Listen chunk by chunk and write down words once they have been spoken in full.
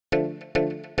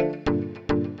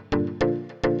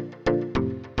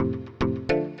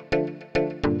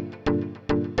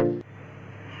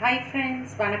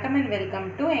வணக்கம் and welcome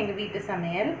to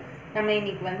engavettusamayal. நம்ம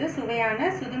இன்னைக்கு வந்து சுவையான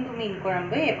சுதும்பு மீன்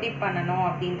குழம்பு எப்படி பண்ணனும்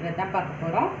அப்படின்றத தான் பார்க்க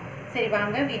போறோம். சரி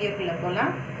வாங்க வீடியோக்குள்ள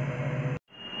போலாம்.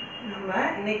 நம்ம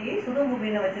இன்னைக்கு சுதும்பு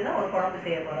மீனை வச்சு தான் ஒரு குழம்பு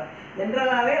செய்ய போறோம்.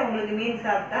 ஜெனரலாவே உங்களுக்கு மீன்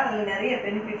சாப்பிட்டா அதுல நிறைய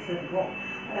பெனிஃபிட்ஸ் இருக்கும்.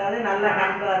 அதாவது நல்ல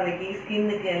கண் பார்வைக்கு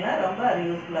ஸ்கின்னுக்கு எல்லாம் ரொம்ப அது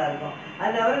யூஸ்ஃபுல்லா இருக்கும்.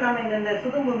 அதோட நம்ம இந்த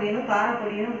சுதும்பு மீனும்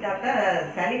காரப்பொடியும் சாப்பிட்டா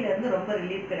சளியில இருந்து ரொம்ப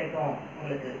ரிலீஃப் கிடைக்கும்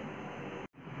உங்களுக்கு.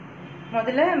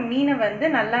 முதல்ல மீனை வந்து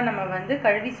நல்லா நம்ம வந்து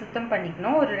கழுவி சுத்தம்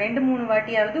பண்ணிக்கணும். ஒரு 2-3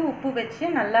 வாட்டியாவது உப்பு வச்சு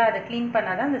நல்லா அதை க்ளீன்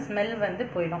பண்ணாதான் அந்த ஸ்மெல் வந்து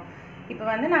போயிடும். இப்போ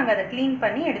வந்து நாங்கள் அதை க்ளீன்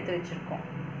பண்ணி எடுத்து வச்சுருக்கோம்.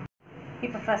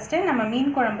 இப்போ ஃபஸ்ட்டு நம்ம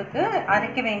மீன் குழம்புக்கு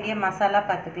அரைக்க வேண்டிய மசாலா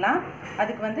பார்த்துக்கலாம்.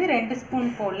 அதுக்கு வந்து 2 ஸ்பூன்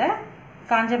போல்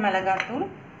காஞ்ச மிளகாத்தூள்,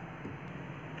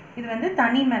 இது வந்து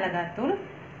தனி மிளகாத்தூள்.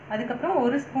 அதுக்கப்புறம்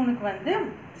 2 ஸ்பூனுக்கு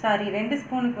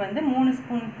வந்து 3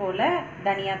 ஸ்பூன் போல்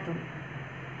தனியாத்தூள்,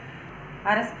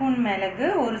 1/2 ஸ்பூன் மிளகு,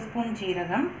 1 ஸ்பூன்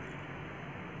ஜீரகம்,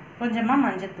 கொஞ்சமாக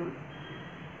மஞ்சத்தூள்.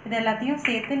 இது எல்லாத்தையும்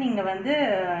சேர்த்து நீங்கள் வந்து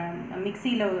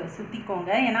மிக்சியில்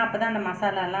சுற்றிக்கோங்க. ஏன்னா அப்போ தான் அந்த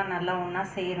மசாலாலாம் நல்லா ஒன்றா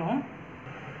சேரும்.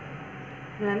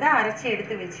 இது வந்து அரைச்சி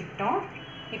எடுத்து வச்சுக்கிட்டோம்.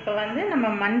 இப்போ வந்து நம்ம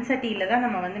மண் சட்டியில் தான்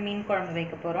நம்ம வந்து மீன் குழம்பு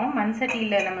வைக்க போகிறோம். மண்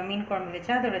சட்டியில் நம்ம மீன் குழம்பு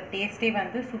வச்சா அதோட டேஸ்ட்டே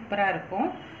வந்து சூப்பராக இருக்கும்.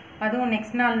 அதுவும்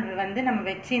நெக்ஸ்ட் நாள் வந்து நம்ம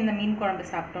வச்சு இந்த மீன் குழம்பு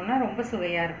சாப்பிட்டோம்னா ரொம்ப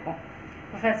சுவையாக இருக்கும்.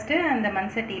 ஃபஸ்ட்டு அந்த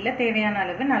மண் சட்டியில் தேவையான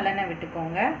அளவு நல்லெண்ணெய்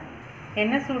விட்டுக்கோங்க.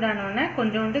 எண்ணெய் சூடானோன்னே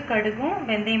கொஞ்சோண்டு கடுகும்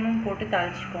வெந்தயமும் போட்டு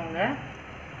தாளிச்சுக்கோங்க.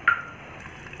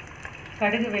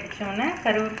 கடுகு வெடித்தோன்னே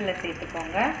கருவேப்பிலை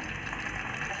சேர்த்துக்கோங்க.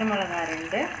 பச்சை மிளகா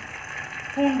 2,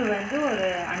 பூண்டு வந்து ஒரு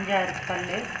 5-6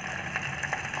 பல்,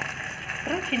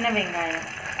 அப்புறம் சின்ன வெங்காயம்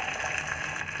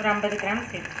ஒரு 50 கிராம்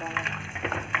சேர்த்துக்கோங்க.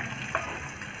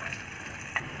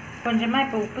 கொஞ்சமாக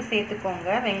இப்போ உப்பு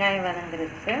சேர்த்துக்கோங்க வெங்காயம்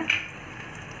வதங்குறதுக்கு.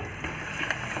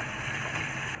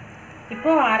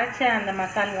 இப்போது அரைச்ச அந்த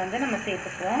மசாலா வந்து நம்ம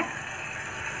சேர்த்துப்போம்.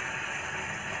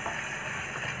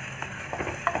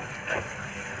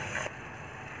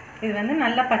 இது வந்து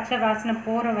நல்லா பச்சை வாசனை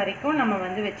போகிற வரைக்கும் நம்ம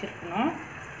வந்து வச்சுருக்கணும்.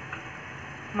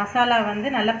 மசாலா வந்து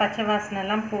நல்லா பச்சை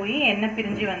வாசனைலாம் போய் எண்ணெய்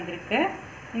பிரிஞ்சு வந்திருக்கு.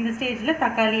 இந்த ஸ்டேஜில்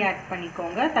தக்காளி ஆட்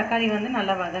பண்ணிக்கோங்க. தக்காளி வந்து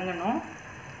நல்லா வதங்கணும்.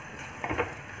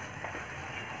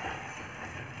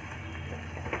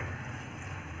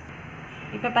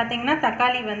 இப்போ பார்த்தீங்கன்னா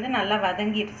தக்காளி வந்து நல்லா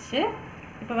வதங்கிடுச்சு.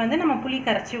 இப்போ வந்து நம்ம புளி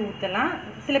கரைச்சி ஊற்றலாம்.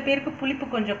 சில பேருக்கு புளிப்பு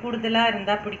கொஞ்சம் கூடுதலாக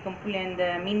இருந்தால் பிடிக்கும் இந்த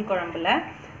மீன் குழம்புல.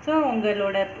 ஸோ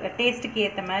உங்களோட டேஸ்ட்டுக்கு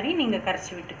ஏற்ற மாதிரி நீங்கள்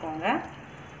கரைச்சி விட்டுக்கோங்க.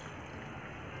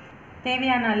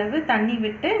 தேவையான அளவு தண்ணி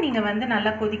விட்டு நீங்கள் வந்து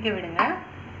நல்லா கொதிக்க விடுங்க.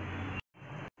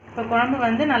 இப்போ குழம்பு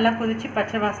வந்து நல்லா கொதித்து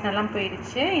பச்சை வாசனைலாம்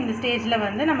போயிடுச்சு. இந்த ஸ்டேஜில்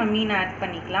வந்து நம்ம மீன் ஆட்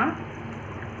பண்ணிக்கலாம்.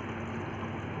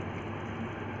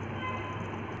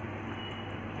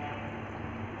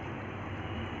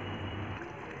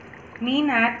 மீன்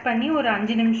ஆட் பண்ணி ஒரு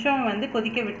 5 நிமிஷம் வந்து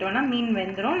கொதிக்க விட்டோன்னா மீன்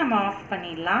வெந்துடும். நம்ம ஆஃப்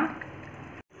பண்ணிடலாம்.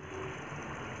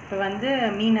 இப்போ வந்து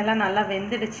மீனெல்லாம் நல்லா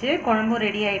வெந்துடுச்சு, குழம்பும்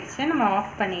ரெடி ஆயிடுச்சு. நம்ம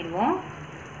ஆஃப் பண்ணிடுவோம்.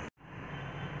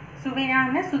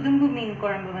 சுவையான சுதும்பு மீன்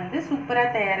குழம்பு வந்து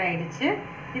சூப்பராக தயாராகிடுச்சு.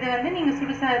 இதை வந்து நீங்கள்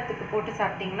சுடுசாதத்துக்கு போட்டு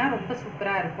சாப்பிட்டிங்கன்னா ரொம்ப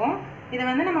சூப்பராக இருக்கும். இதை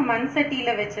வந்து நம்ம மண்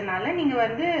சட்டியில் வச்சனால நீங்கள்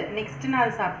வந்து நெக்ஸ்ட்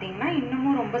நாள் சாப்பிட்டிங்கன்னா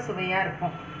இன்னமும் ரொம்ப சுவையாக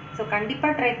இருக்கும். ஸோ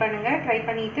கண்டிப்பாக ட்ரை பண்ணுங்கள். ட்ரை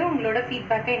பண்ணிவிட்டு உங்களோட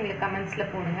ஃபீட்பேக்கை எங்களுக்கு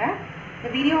கமெண்ட்ஸில் போடுங்க. இந்த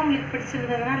வீடியோ உங்களுக்கு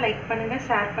பிடிச்சிருந்ததுன்னா லைக் பண்ணுங்கள்,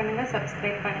 ஷேர் பண்ணுங்கள்,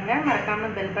 சப்ஸ்கிரைப் பண்ணுங்கள்.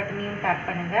 மறக்காமல் பெல் பட்டனையும் டேப்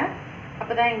பண்ணுங்கள்.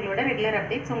 அப்போ தான் எங்களோட ரெகுலர்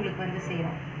அப்டேட்ஸ் உங்களுக்கு வந்து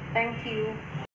சேரும். தேங்க்யூ.